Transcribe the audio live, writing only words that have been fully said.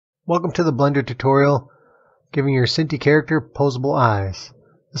Welcome to the Blender tutorial, giving your Synty character posable eyes.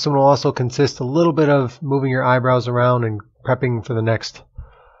 This one will also consist a little bit of moving your eyebrows around and prepping for the next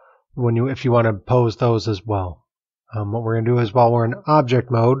if you want to pose those as well. What we're going to do is while we're in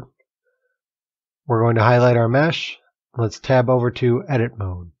object mode, we're going to highlight our mesh. Let's tab over to edit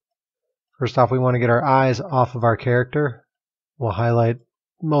mode. First off, we want to get our eyes off of our character. We'll highlight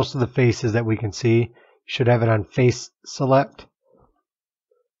most of the faces that we can see. You should have it on face select.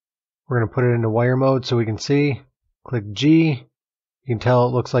 We're going to put it into wire mode so we can see. Click G. You can tell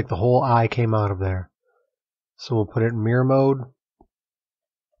it looks like the whole eye came out of there. So we'll put it in mirror mode.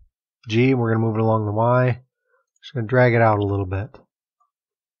 G, we're going to move it along the Y. Just going to drag it out a little bit.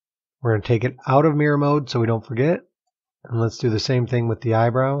 We're going to take it out of mirror mode so we don't forget. And let's do the same thing with the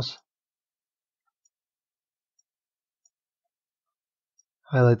eyebrows.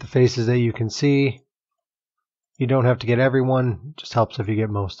 Highlight the faces that you can see. You don't have to get everyone, it just helps if you get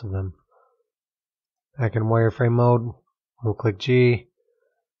most of them. Back in wireframe mode, we'll click G.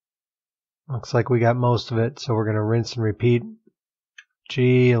 Looks like we got most of it, so we're going to rinse and repeat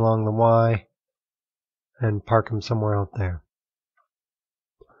G along the Y and park them somewhere out there.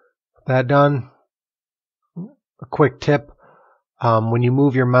 With that done, a quick tip, when you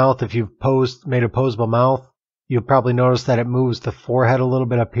move your mouth, if you've made a posable mouth, you'll probably notice that it moves the forehead a little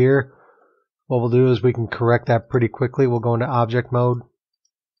bit up here. What we'll do is we can correct that pretty quickly. We'll go into object mode.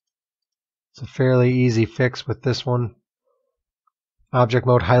 It's a fairly easy fix with this one. Object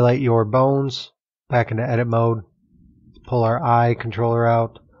mode, highlight your bones. Back into edit mode. Pull our eye controller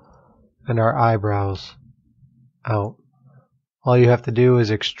out and our eyebrows out. All you have to do is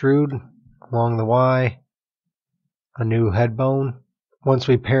extrude along the Y a new head bone. Once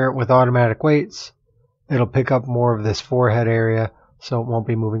we pair it with automatic weights, it'll pick up more of this forehead area, so it won't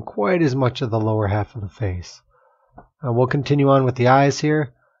be moving quite as much of the lower half of the face. We'll continue on with the eyes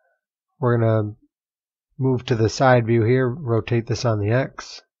here. We're going to move to the side view here, rotate this on the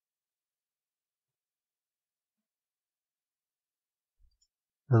X.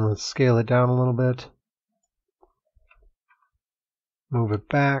 And let's scale it down a little bit. Move it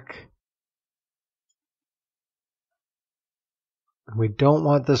back. We don't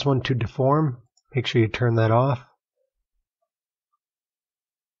want this one to deform. Make sure you turn that off.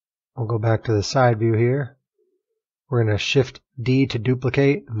 We'll go back to the side view here. We're going to shift D to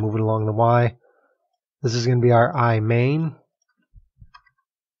duplicate and move it along the Y. This is going to be our eye main.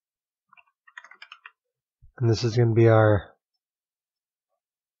 And this is going to be our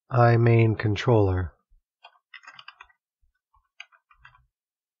eye main controller.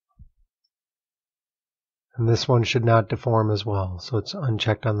 And this one should not deform as well, so it's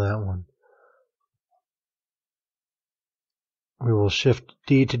unchecked on that one. We will shift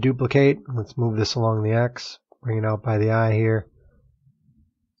D to duplicate. Let's move this along the X. Bring it out by the eye here.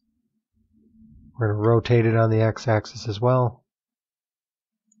 We're going to rotate it on the X axis as well.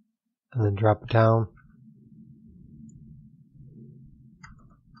 And then drop it down.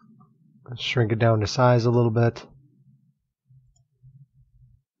 Let's shrink it down to size a little bit.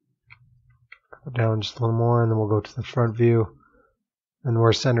 Go down just a little more, and then we'll go to the front view. And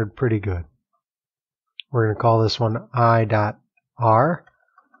we're centered pretty good. We're going to call this one eye.R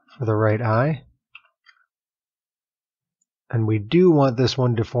for the right eye. And we do want this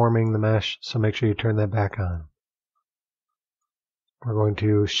one deforming the mesh, so make sure you turn that back on. We're going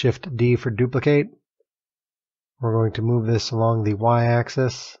to shift D for duplicate. We're going to move this along the Y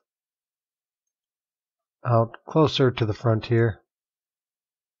axis out closer to the front here.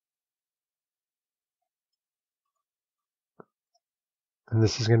 And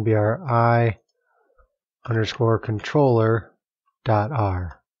this is going to be our eye underscore controller dot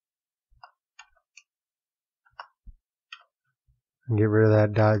R. And get rid of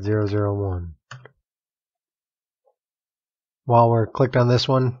that .001. While we're clicked on this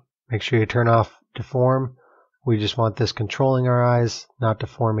one, make sure you turn off deform. We just want this controlling our eyes, not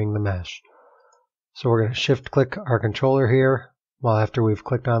deforming the mesh. So we're going to shift click our controller here. While after we've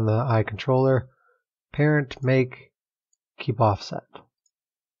clicked on the eye controller, parent, make, keep offset.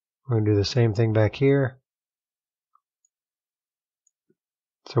 We're going to do the same thing back here.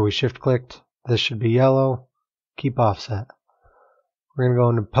 So we shift clicked. This should be yellow. Keep offset. We're going to go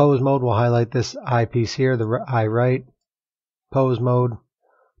into pose mode. We'll highlight this eye piece here, the eye right. Pose mode.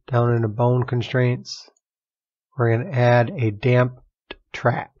 Down into bone constraints. We're going to add a damped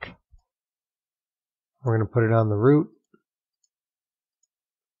track. We're going to put it on the root.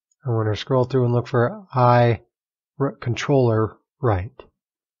 And we're going to scroll through and look for eye controller right.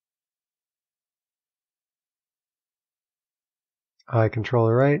 Eye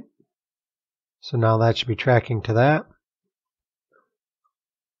controller right. So now that should be tracking to that.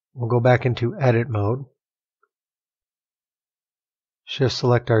 We'll go back into edit mode. Shift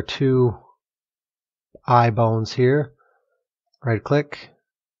select our two eye bones here. Right click,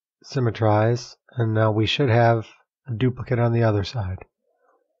 symmetrize, and now we should have a duplicate on the other side.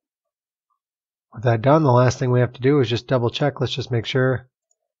 With that done, the last thing we have to do is just double check. Let's just make sure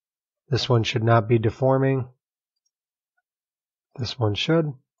this one should not be deforming. This one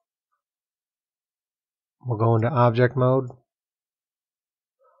should. We'll go into object mode.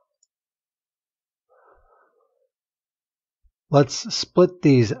 Let's split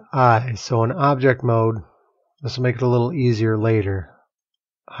these eyes. So in object mode, this will make it a little easier later.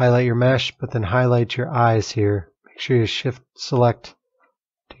 Highlight your mesh, but then highlight your eyes here. Make sure you shift select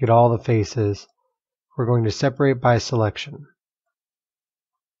to get all the faces. We're going to separate by selection.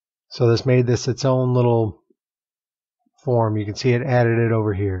 So this made this its own little form. You can see it added it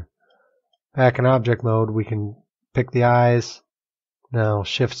over here. Back in object mode, we can pick the eyes. Now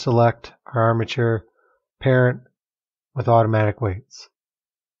shift select our armature parent with automatic weights.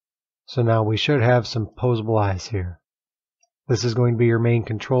 So now we should have some posable eyes here. This is going to be your main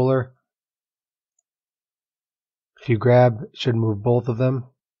controller. If you grab, it should move both of them.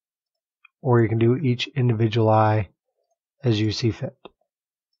 Or you can do each individual eye as you see fit.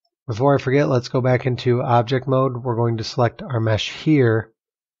 Before I forget, let's go back into object mode. We're going to select our mesh here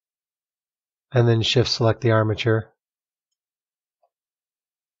and then shift select the armature.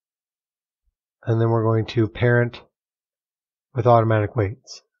 And then we're going to parent with automatic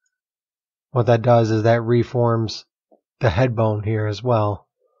weights. What that does is that reforms the head bone here as well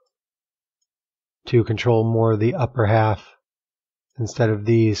to control more of the upper half instead of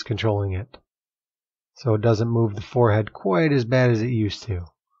these controlling it. So it doesn't move the forehead quite as bad as it used to.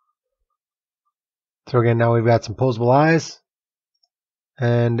 So again, now we've got some posable eyes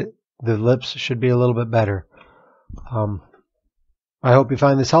and the lips should be a little bit better. I hope you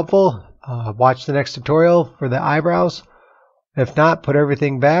find this helpful. Watch the next tutorial for the eyebrows. If not, put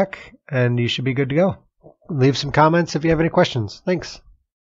everything back and you should be good to go. Leave some comments if you have any questions. Thanks.